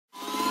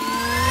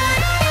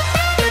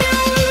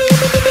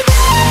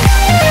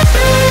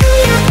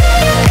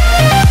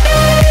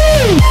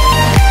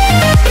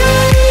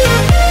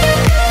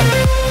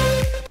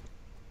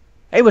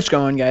Hey, what's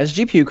going on, guys?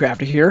 GPU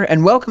Crafter here,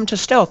 and welcome to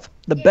Stealth,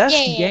 the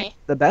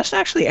best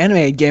actually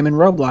animated game in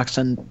Roblox.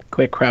 And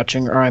quit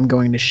crouching, or I'm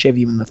going to shiv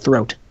you in the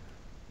throat.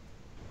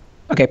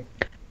 Okay,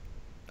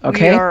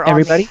 We are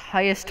everybody, on the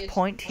highest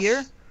point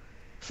here.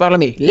 follow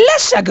me.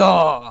 Let's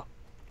go.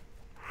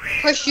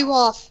 Push you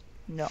off.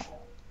 No.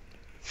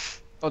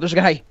 Oh, there's a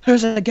guy.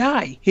 There's a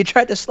guy. He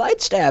tried to slide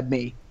stab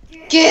me.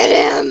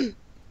 Get him!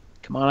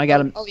 Come on, I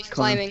got him. Oh, he's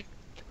Come on. climbing.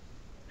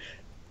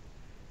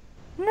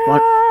 No,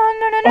 What?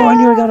 Oh, I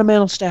knew I got a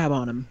mantle stab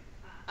on him.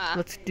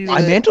 Let's do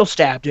I it. mantle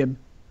stabbed him.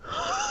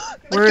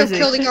 Where Let's is go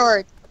he? kill the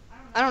guard.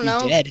 I don't know.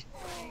 He's dead.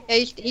 Yeah,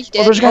 he's Oh,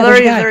 dead. there's a guy. Oh, there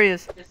he is, guy. there he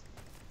is.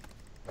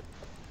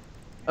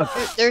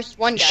 There's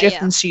one guy, Shift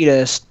yeah. and C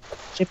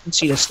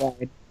to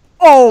slide.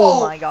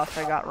 Oh my gosh,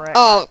 I got wrecked.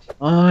 Oh,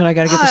 Oh, and I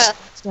gotta get the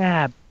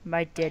stab.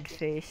 My dead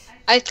face.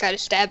 I tried to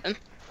stab him.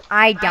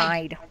 I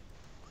died.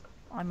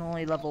 I'm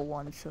only level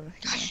 1, so...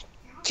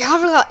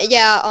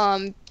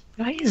 Yeah,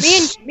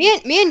 Guys.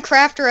 me and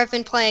Crafter have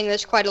been playing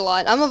this quite a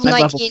lot. I'm level I'm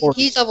level 19,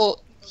 40. he's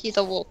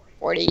level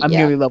 40, I'm yeah.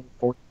 nearly level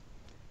 4.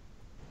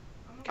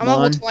 I'm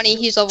level 20,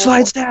 he's level Slide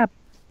 40. stab.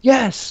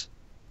 Yes.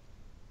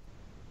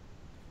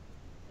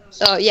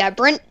 So, yeah,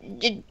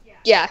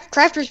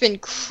 Crafter's been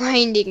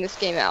grinding this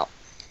game out.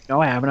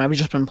 No, I haven't. I've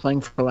just been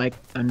playing for like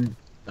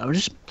I was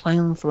just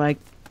playing for like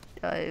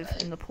Dive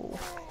in the pool.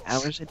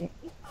 hours a day.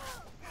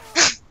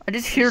 I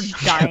just hear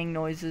dying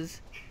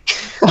noises.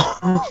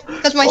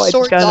 Because my Oh, I just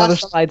sword's got another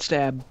awesome. slide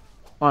stab.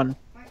 On.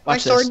 My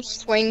Watch sword this.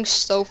 swings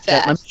so Yeah,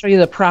 let me fast. show you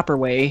the proper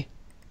way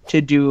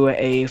to do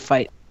a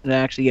fight and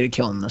actually get a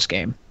kill in this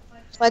game.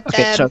 Slide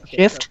Okay, stab. so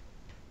shift,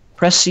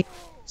 press C,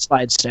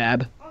 slide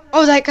stab.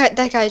 Oh, that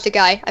guy's the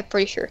guy. I'm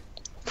pretty sure.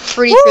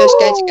 Pretty sure this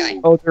guy's the guy.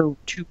 Oh, there are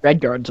 2 red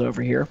guards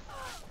over here.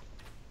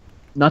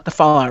 Not the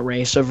Fallout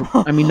race over.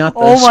 I mean, not the.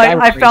 Oh my,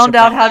 Skyward I race found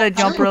over- out how to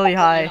jump really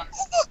high.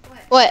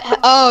 What?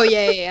 Oh,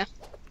 yeah.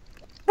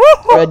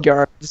 Red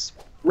guards.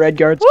 Red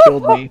guards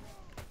killed me.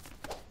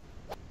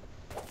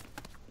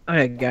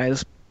 Alright,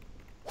 guys.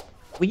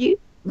 We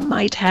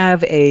might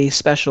have a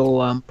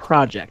special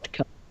project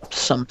come up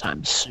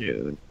sometime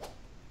soon.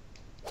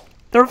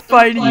 They're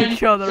fighting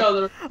each other.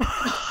 Look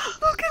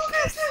at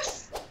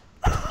this.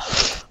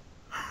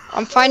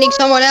 I'm finding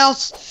someone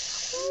else.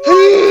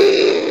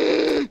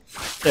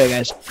 So,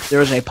 guys,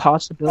 there is a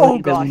possibility Oh,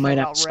 that gosh, we might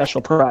I have a got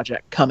special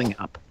project coming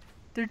up.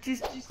 They're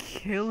just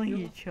killing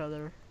each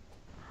other.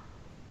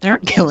 They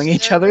aren't killing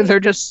each other, they're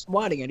just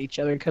swatting at each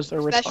other because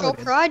they're Special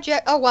retarded.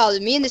 project. Oh, wow.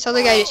 Me and this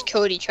other guy just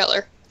killed each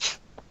other.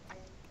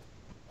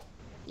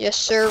 Yes,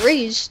 sir.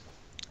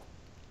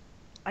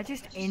 I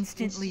just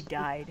instantly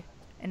died.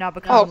 And now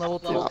become Oh, level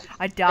 2. no.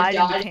 I died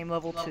and became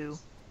level 2.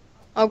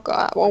 Oh,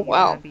 God. Oh,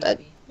 wow. Ah,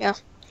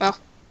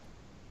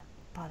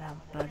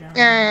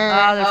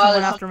 there's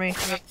someone after me.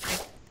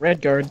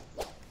 Red guard.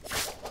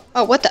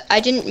 Oh, what the? I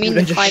didn't mean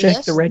I to just find shanked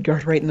this. the red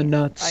guard right in the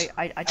nuts.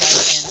 I died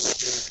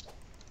again.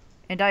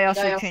 And I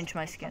also changed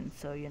my skin,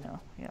 so you know,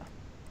 yeah.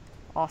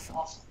 Awesome.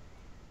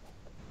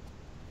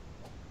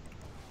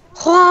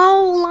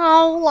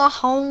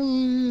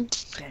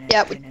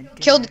 Yeah, we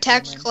killed the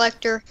tax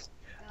collector.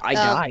 I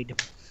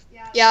died.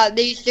 Yeah,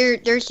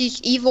 there's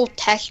these evil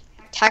tax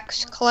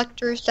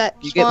collectors that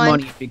You get spawn.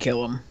 money if you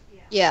kill them.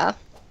 Yeah.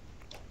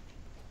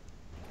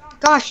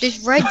 Gosh, this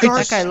red I guard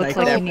That guy looks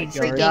like he that needs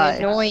to red guard. die.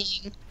 annoying.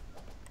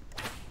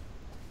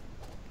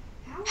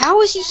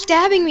 How is he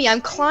stabbing me?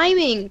 I'm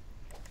climbing.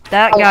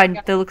 That guy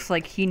that looks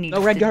like he needs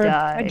No, red to guard.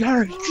 die. Red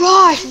guard.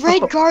 Gosh,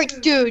 red guard,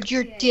 dude,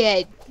 you're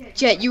dead.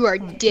 Jet, you are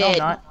No, I'm dead.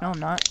 not. No, I'm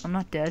not. I'm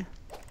not dead.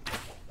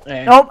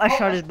 Hey, Nope, I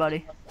shot his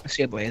buddy. I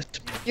see a blaze.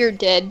 You're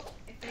dead.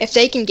 If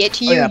they can get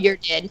to you, yeah. you're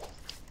dead.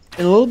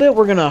 In a little bit,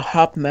 we're gonna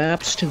hop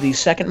maps to the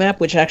second map,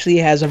 which actually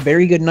has a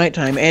very good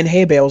nighttime and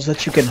hay bales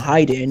that you can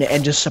hide in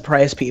and just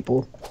surprise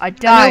people. I I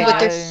died. know, but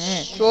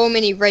there's so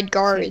many red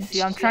guards.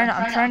 See, I'm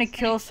trying to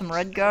kill some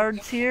red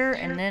guards here,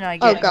 and then I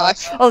get. Oh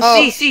gosh. Oh,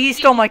 see, he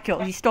stole my kill.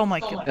 He stole my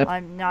kill. Yep.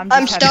 I'm I'm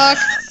just having-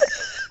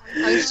 stuck.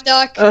 I'm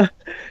stuck.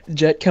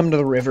 Jet, come to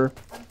the river.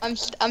 I'm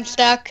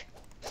stuck.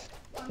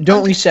 Don't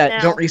I'm reset.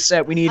 now. Don't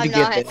reset. We need to I'm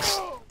get not. this.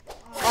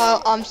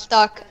 Oh, I'm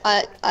stuck.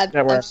 That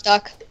I'm works.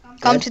 stuck.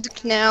 Come Good. to the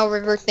canal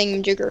river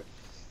thingamajigger.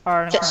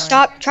 Alright, I'm Just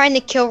coming. stop trying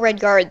to kill red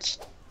guards.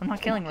 I'm not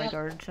killing red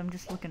guards. I'm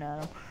just looking at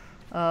them.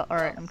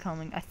 Alright, I'm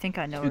coming. I think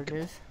I know where it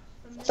is.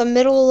 The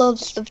middle of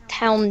the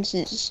towns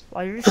is.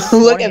 Why you're just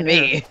Look swatting at at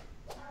me. her.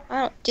 I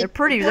don't. They're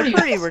pretty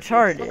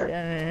retarded.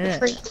 I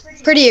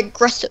mean, Pretty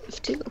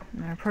aggressive too.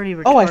 they're pretty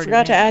retarded. Oh, I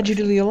forgot to add you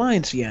to the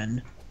alliance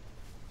again.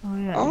 Oh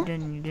yeah, Oh? you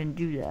didn't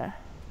do that.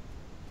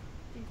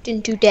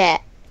 Didn't do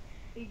that.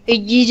 You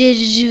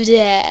didn't do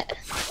that.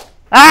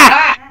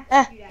 Ah!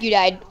 Ah, you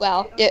died.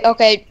 Wow.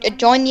 Okay,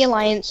 join the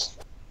alliance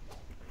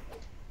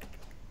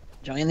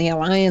Join the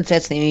alliance.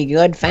 It's the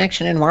good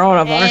faction in World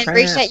of and Warcraft.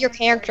 reset your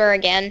character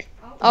again.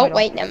 Oh no.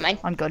 wait, never mind.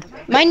 I'm good.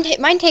 Mine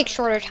takes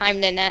shorter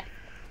time than that.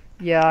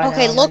 Yeah. I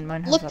Okay, know,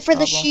 mine has look that for the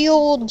problem.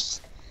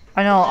 shields.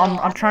 I know.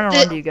 I'm trying to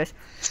run to you guys.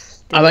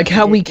 I like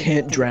how we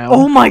can't drown.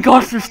 Oh my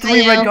gosh, there's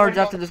 3 I red know. guards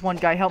after this one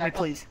guy. Help me,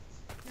 please.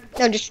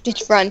 No,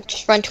 just run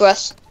to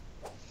us.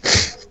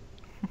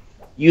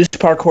 Use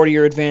parkour to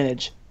your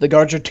advantage. The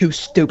guards are too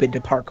stupid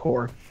to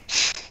parkour.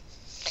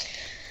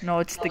 No,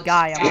 it's the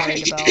guy I'm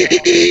worried about.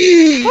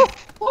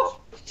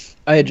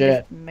 Hey,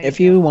 Jet, if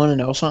you want to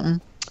know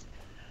something,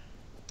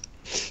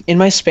 in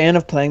my span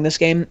of playing this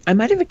game, I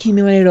might have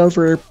accumulated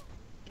over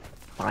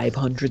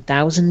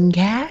 500,000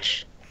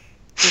 cash.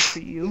 Good for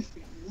you.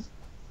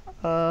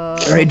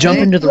 Alright, jump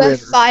into the You have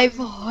river.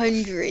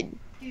 500.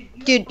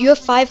 Dude, you have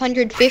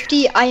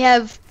 550. I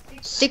have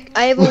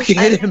over Look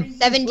at him.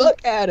 70.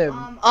 Look at him.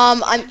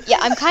 I'm kind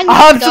of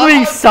I'm stuck.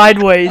 swimming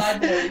sideways.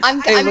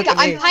 I'm Hey, look at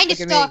me. kind of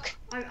Look at me. stuck.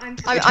 I'm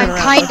around,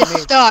 kind look of at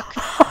me. stuck.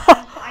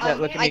 Jet,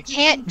 look at I me.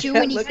 can't do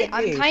Jet, look anything.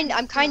 at me.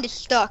 I'm kind of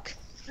stuck.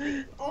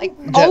 Like,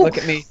 Jet, oh, look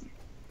at me.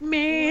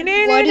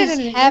 what is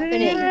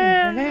happening?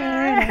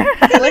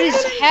 What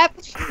is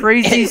happening?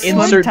 Crazy swim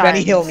Insert times.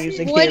 Benny Hill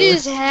music What here.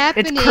 is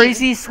happening? It's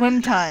crazy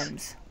swim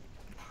times.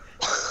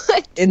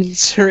 What?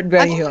 Insert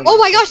Benny Hill. Oh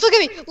my gosh! Look at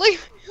me! Look!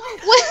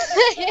 What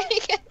the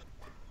heck?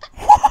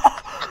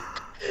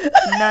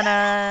 Na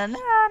na na na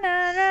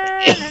na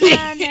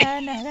na na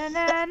na na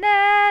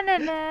na na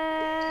na.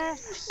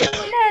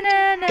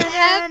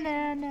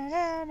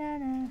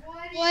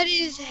 What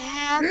is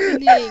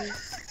happening?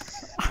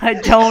 I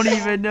don't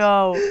even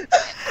know.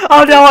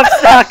 Oh no, I'm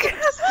stuck.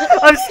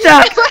 I'm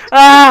stuck.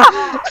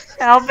 Ah!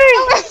 Help me!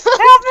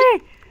 Help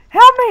me!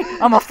 Help me!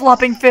 I'm a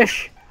flopping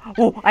fish.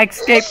 Oh, I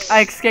escaped.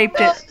 I escaped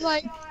Oh it.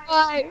 my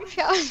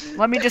gosh!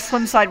 Let me just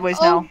swim sideways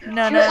Oh now.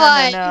 No, no,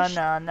 gosh. no,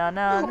 no, no,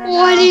 no, no.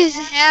 What is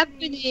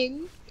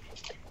happening?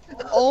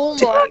 Oh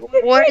my!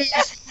 What is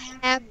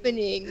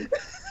happening?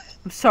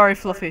 I'm sorry,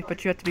 Fluffy,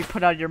 but you have to be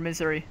put out of your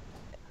misery.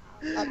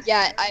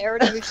 Yeah, I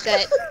already reached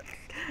that.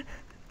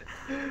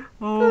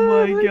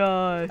 Oh my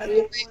god.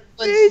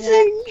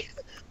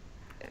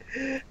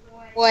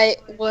 What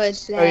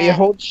was Oh, you that?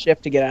 hold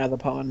shift to get out of the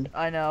pond.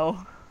 I know.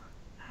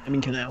 I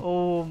mean, canal.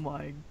 Oh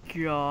my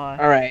god.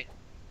 Alright,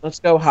 let's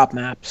go hop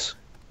maps.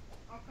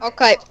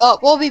 Okay. Oh,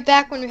 we'll be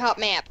back when we hop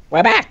map.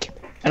 We're back!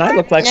 And I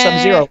look like Nah.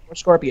 Sub-Zero or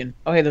Scorpion.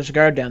 Oh, hey, there's a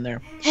guard down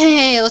there.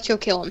 Hey, let's go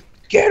kill him.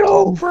 Get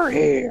over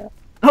here!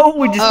 Oh,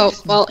 we just. Oh,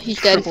 well, he's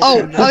dead. triple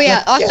Oh, teamed oh him.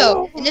 yeah.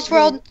 Also, in this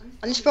world,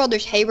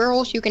 there's hay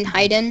barrels you can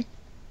hide in.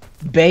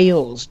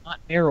 Bales, not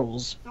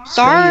barrels.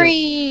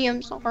 Sorry,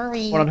 I'm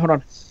sorry. Hold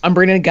on. I'm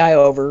bringing a guy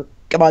over.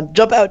 Come on,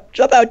 jump out,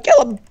 kill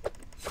him!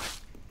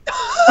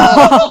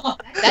 Oh,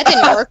 that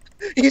didn't work.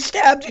 He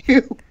stabbed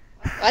you!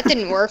 That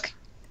didn't work.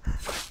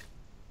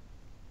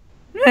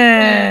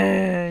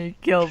 Hey,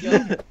 killed me.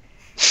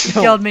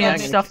 Killed me and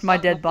stuffed my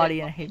dead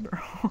body in a hay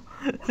barrel.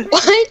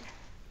 What?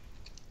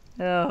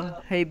 Oh,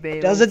 hey,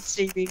 baby. Doesn't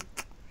see me.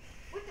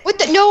 What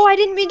the? No, I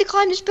didn't mean to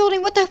climb this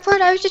building. What the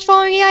frick? I was just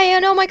following the guy.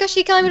 And oh my gosh,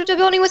 he climbed up the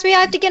building with me.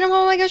 I have to get him.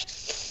 Oh my gosh.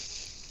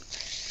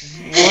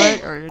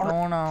 What are you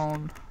going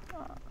on?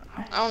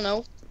 I don't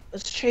know.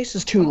 This chase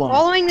is too long.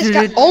 Following this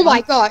guy. Oh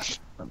my gosh.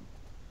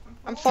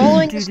 I'm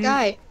following this Dude.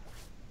 guy.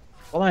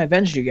 Well, I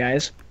avenged you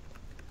guys.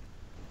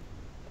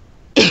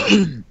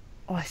 Oh,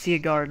 I see a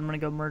guard. I'm gonna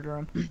go murder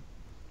him.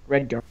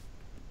 Red guard.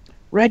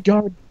 Red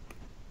guard.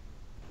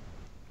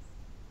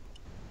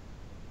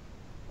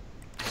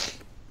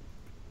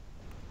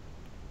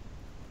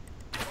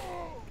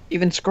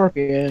 Even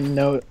Scorpion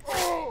knows.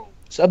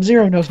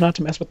 Sub-Zero knows not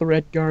to mess with the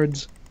red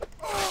guards.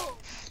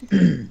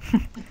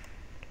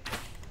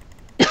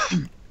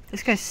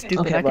 This guy's stupid.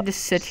 Okay, I well- could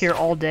just sit here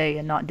all day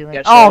and not do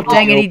anything. Yeah, Oh, so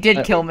dang it, he you did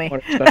know kill me.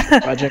 What a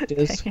special project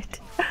is. Dang it.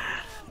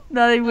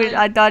 No,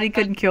 I thought he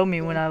couldn't kill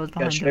me when I was Yeah,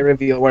 behind should I him.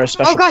 reveal what a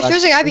special Oh gosh, project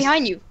there's a guy is?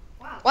 behind you.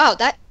 Wow,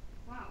 that.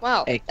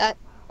 Wow, Hey. that.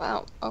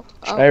 Wow. Oh,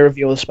 Should I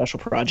reveal the special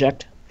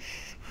project?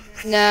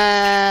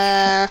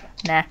 Nah.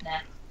 Nah,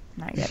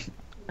 not yet.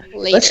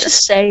 Later. Let's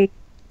just say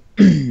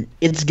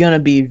it's gonna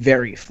be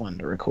very fun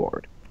to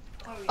record.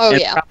 Oh and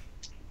yeah. probably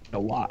to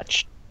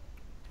watch.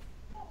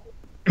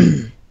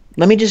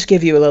 Let me just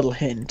give you a little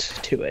hint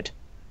to it.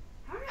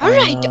 How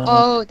did I?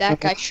 Oh, that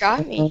guy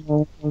shot me.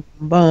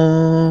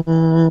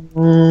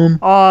 Boom.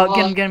 Oh,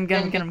 get him.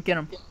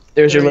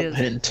 There's your There he little is.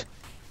 hint.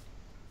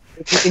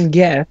 If you can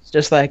guess,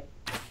 just like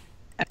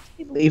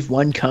actually leave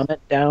one comment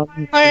down.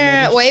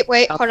 No, wait,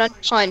 hold on.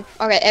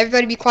 Okay,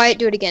 everybody be quiet,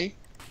 do it again.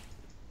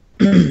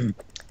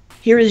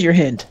 Here is your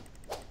hint.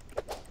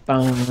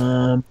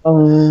 Boom,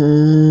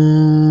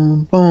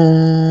 boom,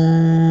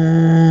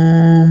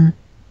 boom.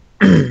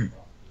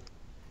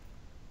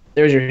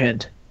 There's your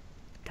hint.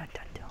 Dun,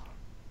 dun, dun.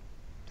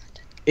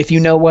 If you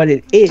know what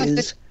it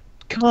is,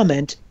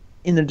 comment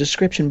in the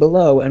description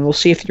below, and we'll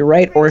see if you're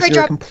right or if Crate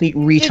you're a drop. complete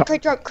Dude,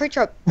 retard. crate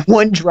drop.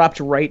 One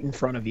dropped right in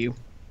front of you.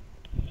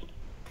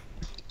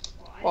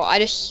 Well, I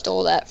just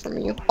stole that from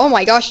you. Oh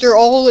my gosh,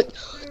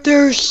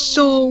 there's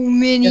so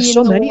many There's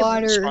so in the many of them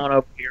water. spawn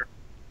over here.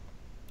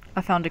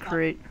 I found a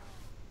crate.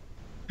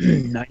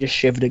 I just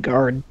shivved a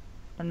guard.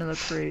 Another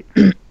crate.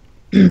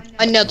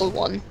 Another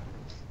one.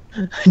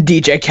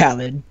 DJ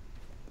Khaled.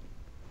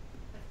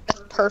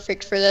 That's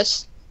perfect for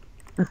this.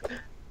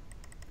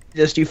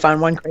 Just you find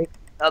one crate.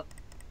 Up.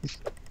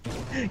 Blow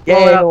it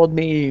Yay, up. old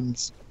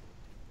memes.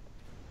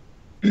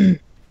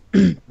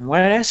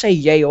 Why did I say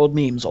yay, old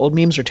memes? Old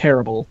memes are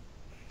terrible.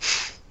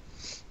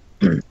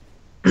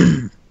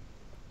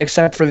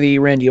 Except for the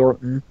Randy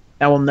Orton.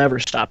 That will never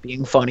stop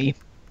being funny.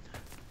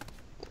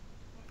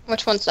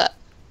 Which one's that?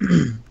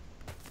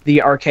 The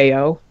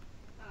RKO.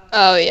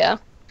 Oh yeah.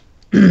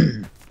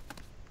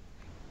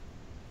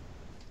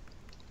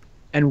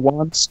 And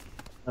once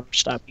never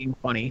stop being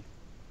funny.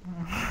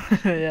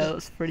 Yeah, it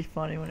was pretty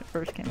funny when it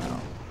first came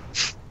out.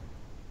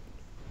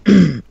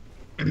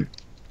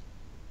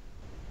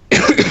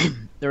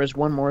 There is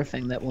one more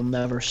thing that will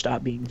never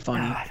stop being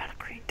funny. I've had a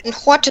great day. And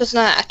what is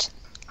that?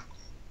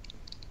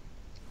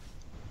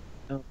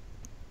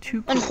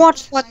 Too And cool.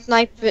 what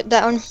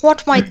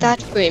might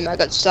that be, my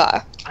good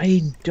sir?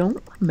 I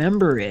don't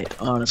remember it,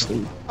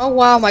 honestly. Oh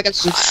wow, my good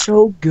sir. It's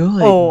so good.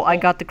 Oh, I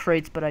got the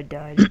crates, but I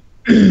died.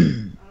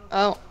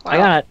 Oh,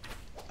 wow.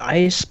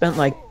 I spent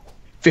like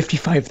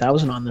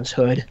 55,000 on this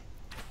hood.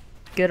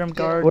 Get him,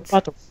 guards. What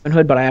about the Robin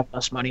hood? But I have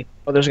less money.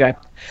 Oh, there's a guy.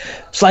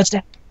 Slides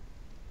down.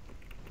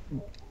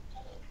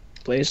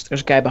 Please,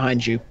 there's a guy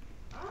behind you.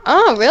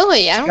 Oh,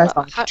 really? I don't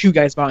know. Two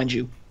guys behind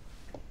you.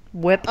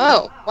 Whip.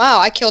 Oh, wow,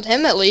 I killed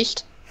him at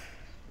least.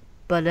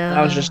 But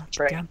That was just a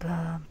trick.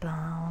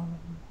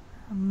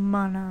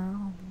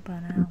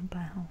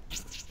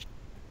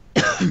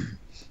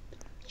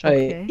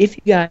 Okay. If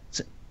you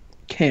guys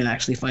can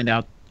actually find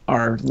out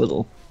our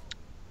little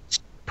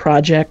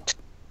project,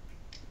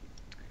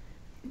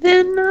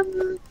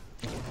 then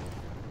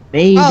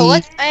maybe. Oh,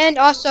 and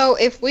also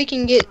if we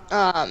can get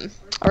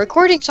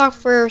recording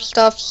software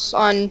stuffs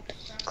on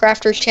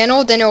Crafter's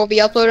channel, then it will be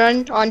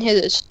uploaded on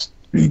his.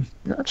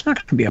 No, it's not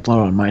going to be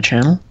uploaded on my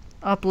channel.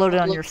 Upload it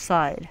on your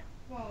side.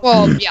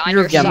 Well, yeah, on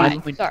your Yeah,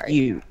 side. mine, Sorry.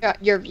 you. Yeah,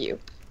 your view.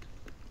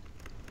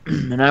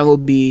 And I will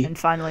be. And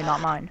finally, not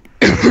mine.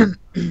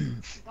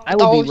 I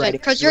will be writing.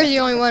 Because you're the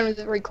only one with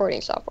the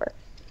recording software.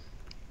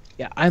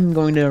 Yeah, I'm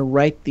going to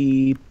write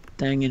the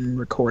thing and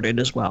record it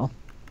as well.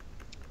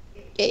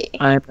 Yeah.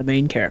 I'm the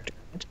main character.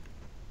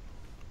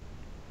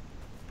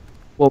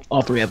 Well,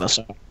 all three of us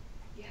are.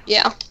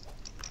 Yeah.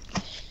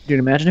 Dude,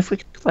 imagine if we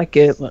could like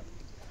get like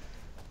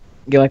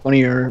one of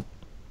your.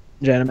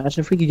 Jen, imagine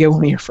if we could get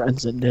one of your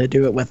friends in to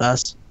do it with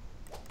us.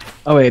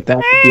 Oh wait, that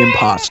would be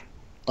impossible.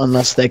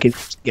 Unless they could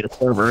get a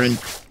server and.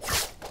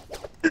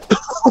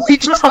 We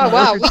just Oh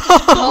wow, we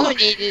just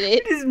dominated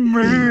it. Just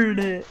murdered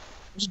it.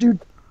 Dude.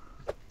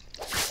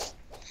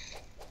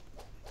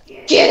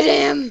 Get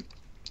him!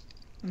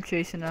 I'm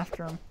chasing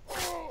after him.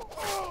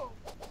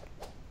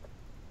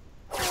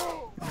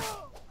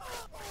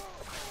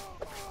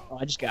 Oh,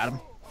 I just got him.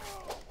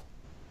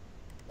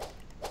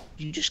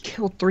 You just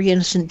killed 3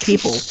 innocent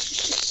people.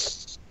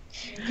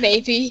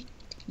 Maybe.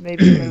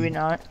 Maybe, maybe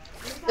not.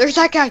 There's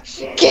that guy.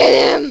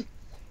 Get him!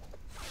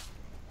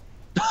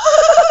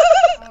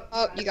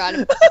 Oh, you got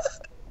him.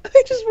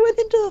 I just went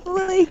into the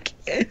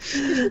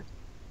lake.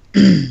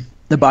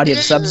 The body of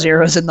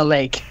Sub-Zero is in the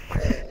lake.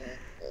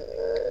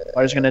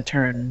 Water's gonna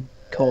turn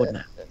cold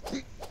now.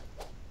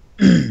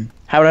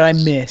 How did I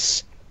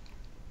miss?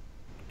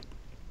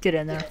 Get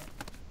in there.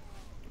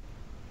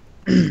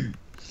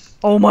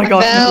 Oh my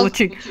gosh, I'm Well-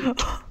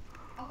 glitching.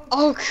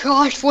 Oh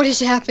gosh, what is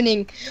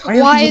happening? Why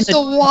are Why you is in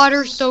the the-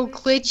 water so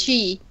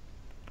glitchy?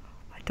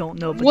 I don't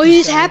know, but What you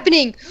is said it.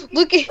 happening?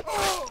 Look at.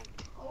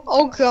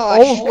 Oh gosh,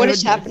 Oh, what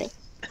is goodness. happening?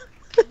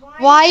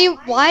 Why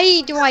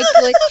do I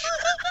glitch?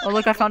 Oh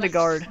look, I found a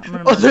guard. I'm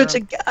gonna Oh, murder there's a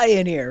him. guy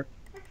in here.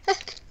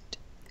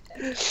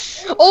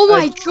 Oh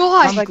my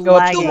gosh, Like, go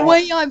up to the lagging.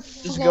 way I'm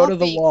flopping. Just go to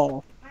the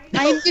wall.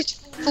 I'm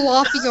just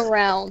flopping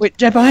around. Wait,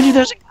 Jen, behind you,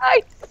 there's a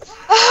guy.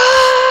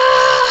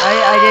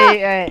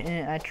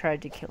 I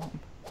tried to kill him.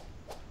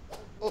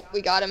 Oh,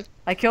 we got him.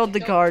 I killed the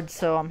guard,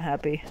 so I'm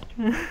happy.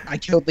 I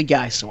killed the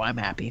guy, so I'm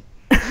happy.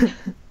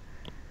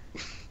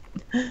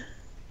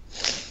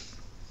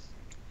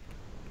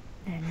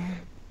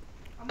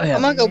 Oh, yeah.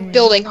 I'm gonna go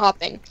building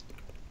hopping.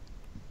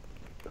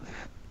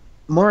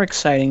 More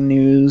exciting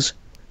news.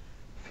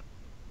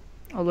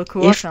 Oh look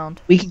who I If-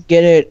 found. We can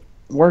get it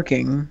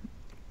working.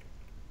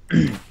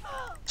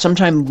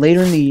 Sometime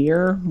later in the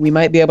year, we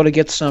might be able to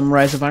get some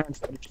Rise of Iron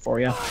footage for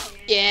you.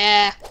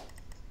 Yeah.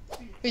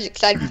 Who's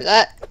excited for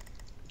that?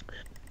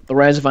 The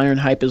Rise of Iron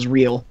hype is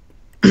real.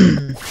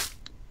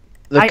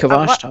 The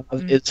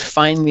Kavashtov is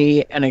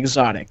finally an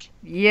exotic.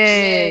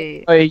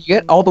 Yay! You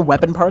get all the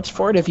weapon parts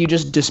for it if you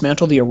just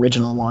dismantle the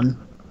original one.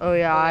 Oh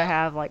yeah, I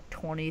have like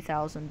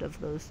 20,000 of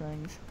those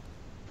things.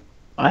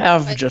 I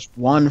have just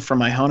one for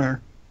my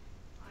hunter.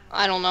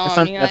 I don't know. I I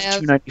found mean, I that's have.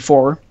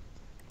 294.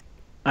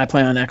 I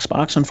play on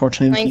Xbox,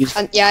 unfortunately. These...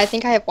 Yeah, I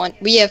think I have one.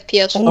 We have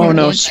PS4. Oh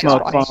no, and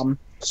smoke Xbox. bomb.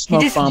 He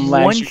Smoke just bomb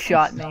lags.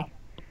 one-shot me.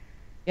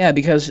 Yeah,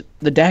 because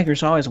the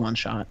dagger's always one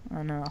shot.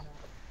 I know.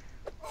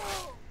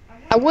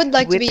 I would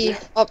like to Whip. be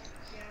up.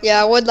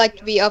 Yeah, I would like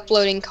to be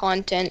uploading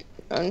content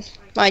on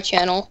my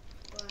channel,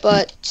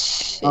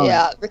 but Oh.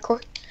 yeah,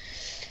 record.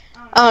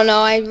 I don't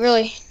know.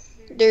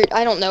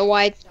 I don't know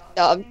why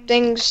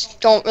things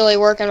don't really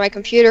work on my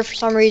computer for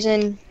some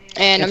reason,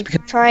 and It's I'm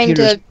because trying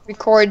to computers-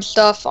 record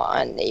stuff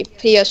on the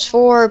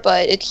PS4,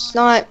 but it's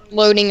not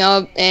loading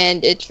up,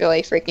 and it's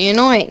really freaking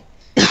annoying.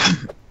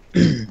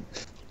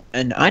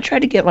 And I tried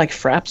to get like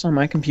Fraps on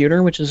my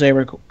computer, which is the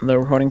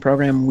recording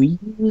program we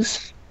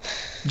use.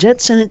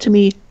 Jet sent it to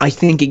me. I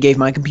think it gave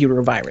my computer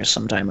a virus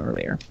sometime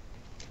earlier.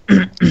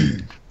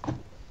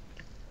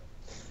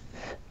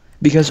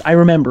 Because I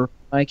remember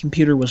my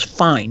computer was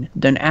fine.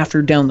 Then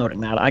after downloading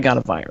that, I got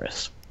a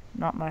virus.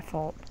 Not my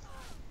fault.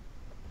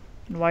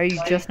 And why are you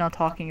just now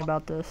talking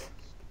about this?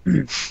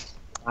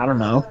 I don't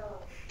know.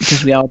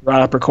 Because we all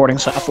brought up recording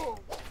software.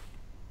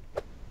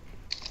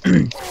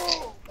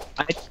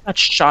 I got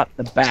shot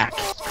in the back.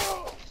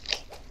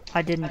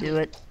 I didn't do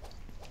it.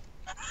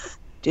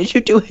 Did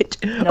you do it?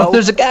 No. Oh,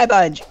 there's a guy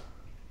behind you.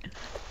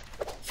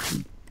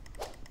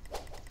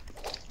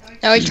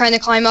 Now he's trying to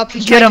climb up.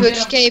 He's Get trying to him.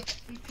 escape.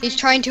 He's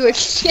trying to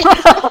escape.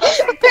 What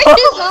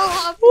is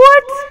up?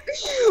 What?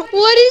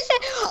 What is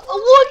that?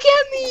 Look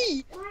at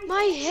me.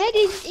 My head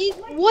is in.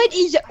 What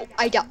is it?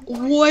 I got.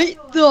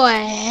 What the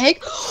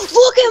heck?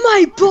 Look at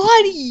my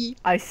body.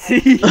 I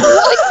see.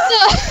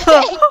 What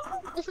the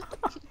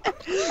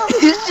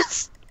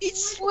heck? He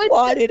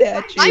swatted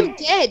at you. I'm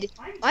dead.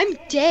 I'm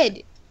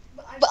dead.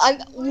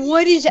 But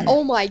what is it?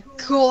 Oh my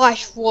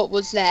gosh! What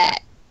was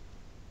that?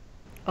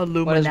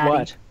 Illuminati.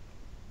 What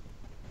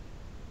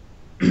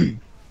is what?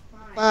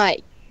 My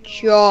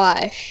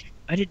gosh.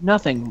 I did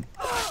nothing.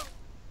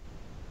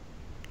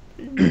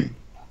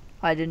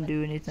 I didn't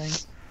do anything.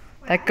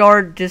 That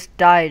guard just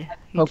died.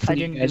 I Hopefully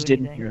you didn't guys do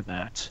didn't anything. hear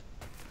that.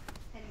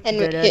 And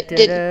Da-da, it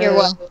didn't hear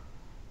what?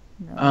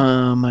 No.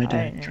 I I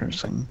did know.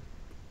 cursing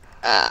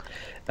Uh,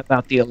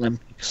 about the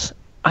Olympics.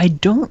 I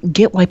don't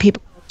get why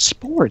people like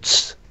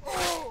sports.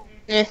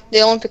 the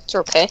Olympics are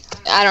okay.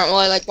 I don't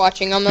really like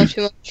watching them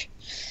too much.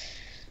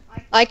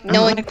 I like I don't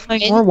knowing like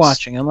playing wins. or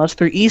watching unless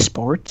they're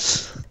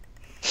esports.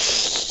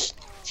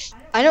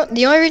 I don't.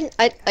 The only reason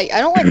I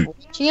don't like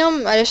watching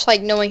them. I just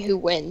like knowing who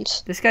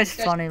wins. This guy's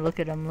funny. Look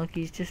at him. Look,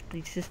 he's just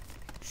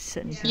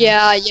sitting here.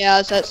 Yeah,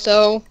 is that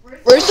so?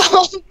 Where's the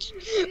whole?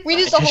 We I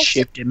just all just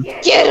shivved him.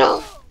 get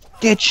him,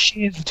 Get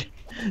shivved.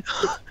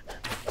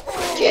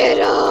 get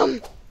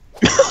him.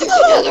 There's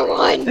another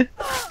one.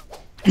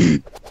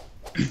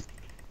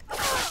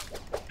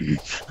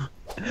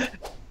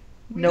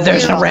 No,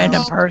 There's we're a not.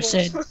 random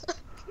person.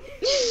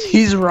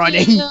 He's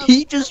running. Yeah.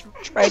 He just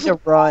tried to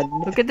run.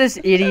 Look at this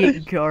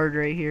idiot guard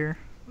right here.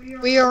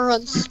 We are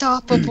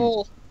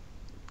unstoppable.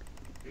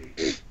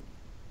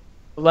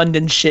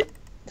 London shit.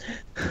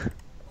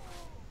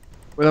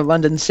 We're the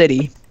London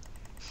City.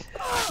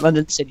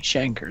 London City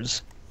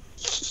Shankers.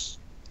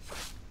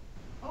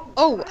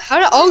 Oh, how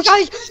do? Oh,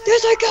 guys,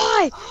 there's a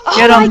guy. Oh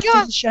Get my him.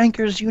 god.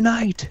 Shankers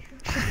unite.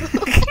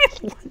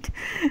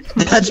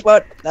 That's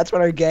what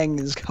our gang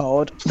is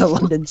called. The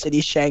London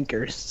City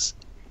Shankers.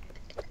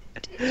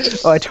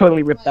 Oh, I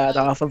totally ripped that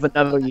off of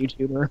another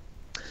YouTuber.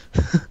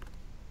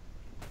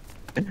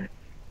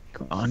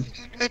 Go on.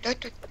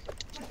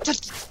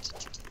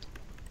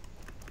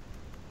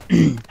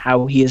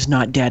 How he is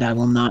not dead, I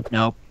will not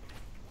know.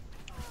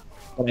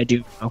 But I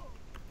do know.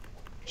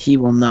 He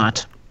will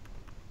not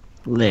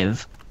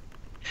live.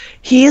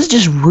 He is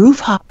just roof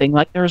hopping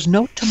like there's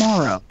no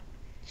tomorrow.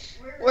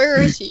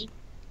 Where is he?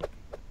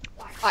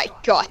 I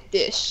got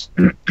this.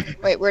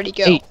 Wait, where'd he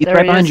go? Hey, he's There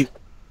right he behind is. you.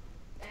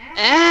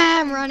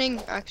 I'm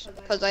running, actually,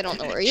 because I don't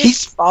know where he is.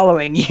 He's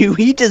following you.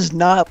 He does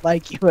not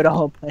like you at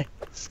all, man.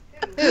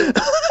 Who?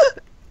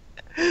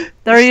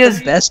 There he It's is.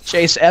 the best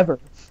chase ever.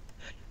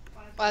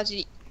 Why is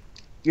he?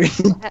 You're,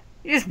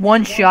 He just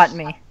one-shot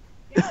me.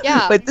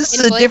 Yeah. but this is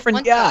Hidden a Blade's different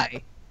one shot.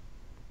 guy.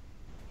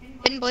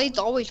 Hidden Blade's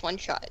always one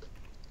shot.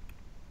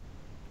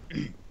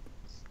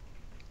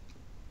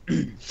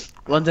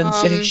 London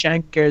City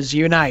Shankers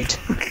unite.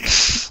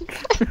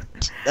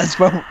 That's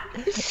what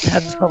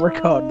we're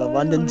called, the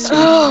London City.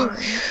 Oh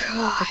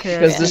god. Okay,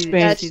 Because I this see-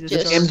 game- I see that's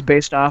this just- Game's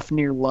based off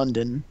near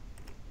London.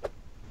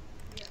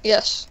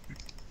 Yes.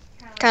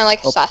 Kind of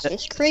like Oh,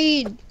 Assassin's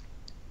Creed.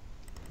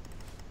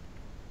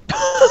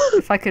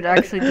 If I could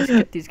actually just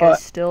get these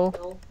guys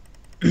still.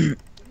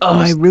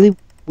 Oh,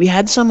 we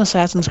had some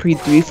Assassin's Creed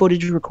 3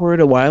 footage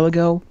recorded a while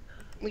ago.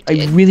 We I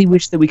did. really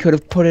wish that we could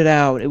have put it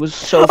out. It was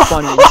so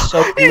funny. It was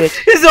so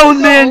glitchy. His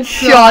own man Oh,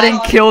 shot and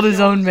God. killed his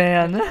own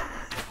man.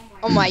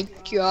 Oh my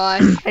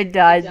god. I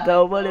died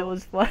though, but it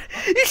was fun.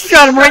 He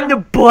shot him right in the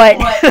butt.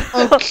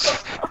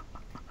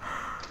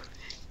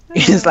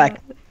 He's like,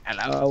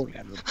 hello,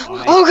 everybody.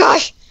 Oh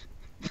gosh.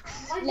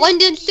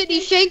 London City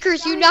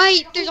Shankers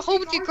unite! There's a whole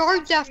bunch of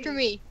guards after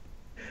me.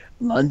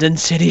 London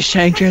City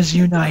Shankers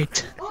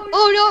unite.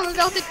 Oh no, I'm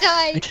about to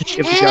die. I just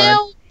shipped a guard.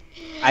 Help!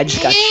 I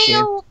just got shit.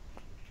 Help!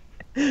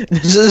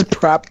 This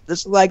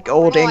is like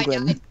old Oh, I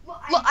England. died.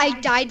 Well, I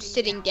died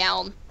sitting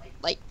down.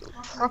 Like,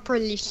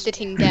 properly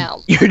sitting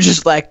down. You're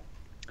just like,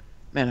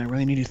 man, I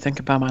really need to think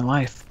about my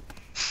life.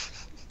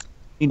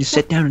 Need to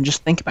sit down and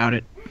just think about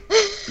it.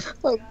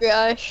 Oh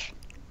gosh.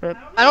 Rip.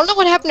 I don't know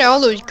what happened to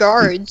all those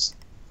guards.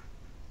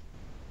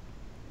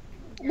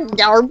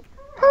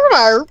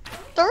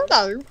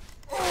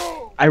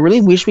 I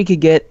really wish we could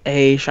get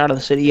a shot of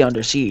the city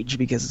under siege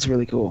because it's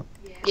really cool.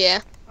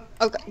 Yeah.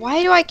 Okay.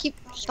 Why do I keep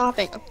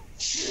stopping?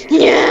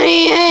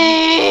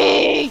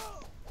 Yay!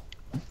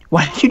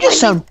 Why did you just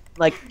sound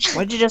like?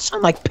 Why did you just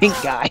sound like Pink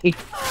Guy?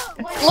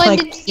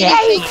 London City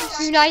yay!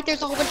 Shakers Unite.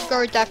 There's a whole bunch of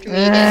guards after me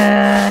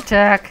again.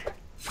 Attack.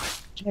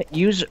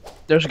 Use.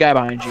 There's a guy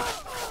behind you.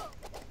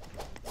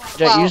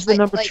 Jet, Wow, use the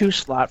number 2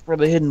 slot for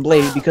the hidden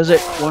blade because it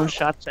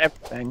one-shots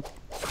everything.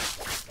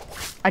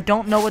 I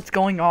don't know what's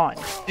going on.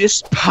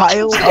 This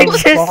pile I of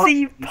just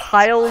see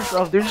piles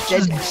of There's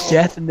just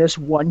death in this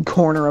one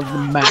corner of the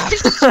map.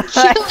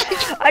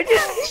 I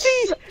just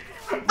see.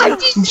 I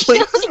just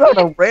Blaze on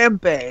a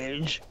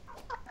rampage.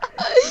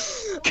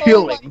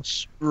 Killing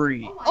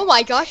spree. Oh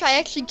my gosh! I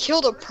actually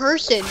killed a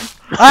person.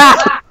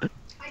 Ah!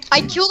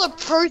 I killed a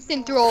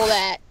person through all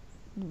that.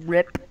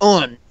 Rip.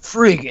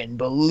 Unfriggin'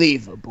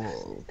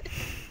 believable.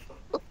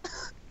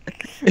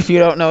 If you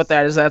don't know what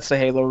that is, that's the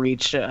Halo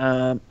Reach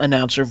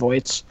announcer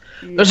voice.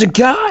 Yeah. There's a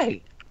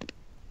guy!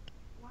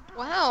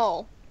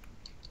 Wow.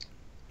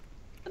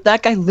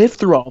 That guy lived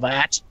through all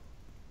that.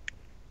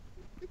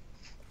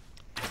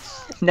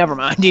 Never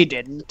mind, he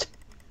didn't.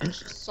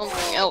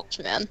 Something else,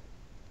 man.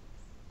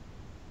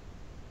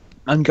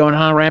 I'm going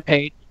on a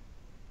rampage.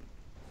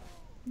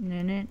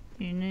 Dun, dun.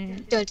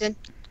 Dun, dun.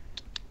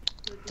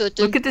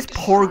 Look at this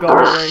poor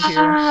guard right here.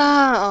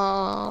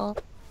 Ah.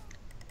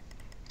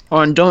 Oh,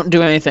 and don't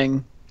do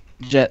anything,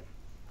 Jet.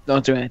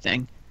 Don't do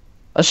anything.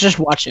 Let's just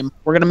watch him.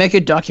 We're gonna make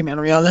a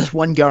documentary on this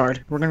one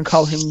guard. We're gonna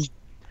call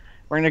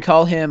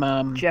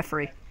him.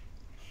 Jeffrey.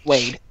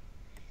 Wade.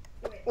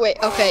 Wait.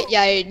 Okay.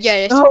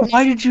 Yeah. Oh,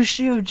 why did you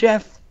shoot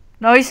Jeff?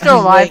 No, he's still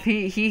Wait. alive.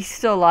 He's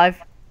still alive.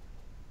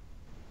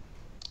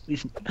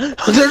 There's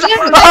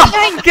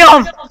Oh,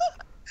 kill him!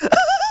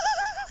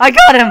 I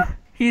got him.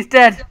 He's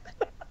dead.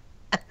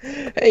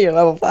 Hey, you're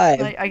level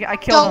 5. I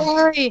killed Don't him.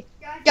 worry,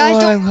 guys.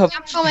 I Don't worry. love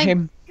I'm coming.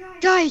 him.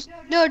 Guys,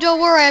 no, don't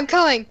worry. I'm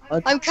coming.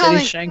 I'm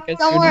coming. Shankers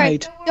Don't worry.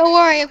 Unite. Don't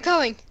worry. I'm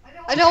coming.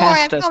 Don't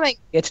worry. I'm Past us. coming.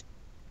 It.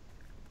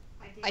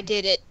 I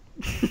did it.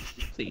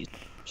 Please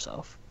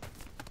yourself.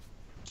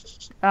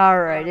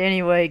 Alright,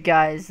 anyway,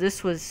 guys,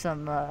 this was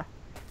some,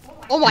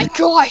 Oh my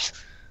gosh!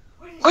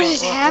 What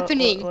is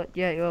happening?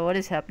 What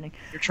is happening?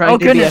 You're trying Oh,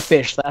 to be a goodness.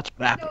 fish. That's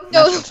what happened.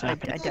 No. That's what's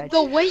happening. I died.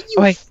 The way you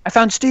Oh, wait, I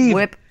found Steve.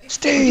 Whip.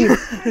 Steve.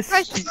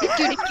 press, dude,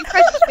 if you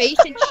press space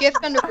and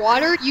shift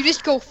underwater, you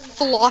just go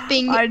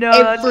flopping I know.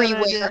 that's what I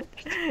everywhere.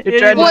 did. You're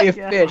trying to be a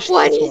Yeah. fish.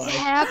 What that's is why.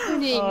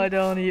 happening? Oh, I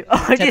don't even.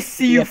 Oh, I just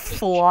see you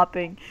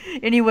flopping.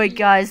 Anyway,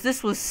 guys,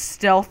 this was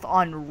Stealth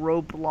on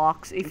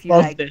Roblox. If you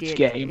Love liked this it,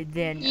 game.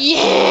 then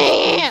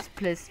Yeah!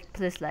 please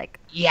like.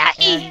 Yeah.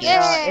 And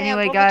Yeah,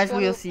 anyway, Roblox guys,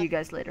 101. we'll see you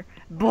guys later.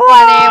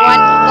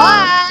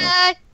 Bye.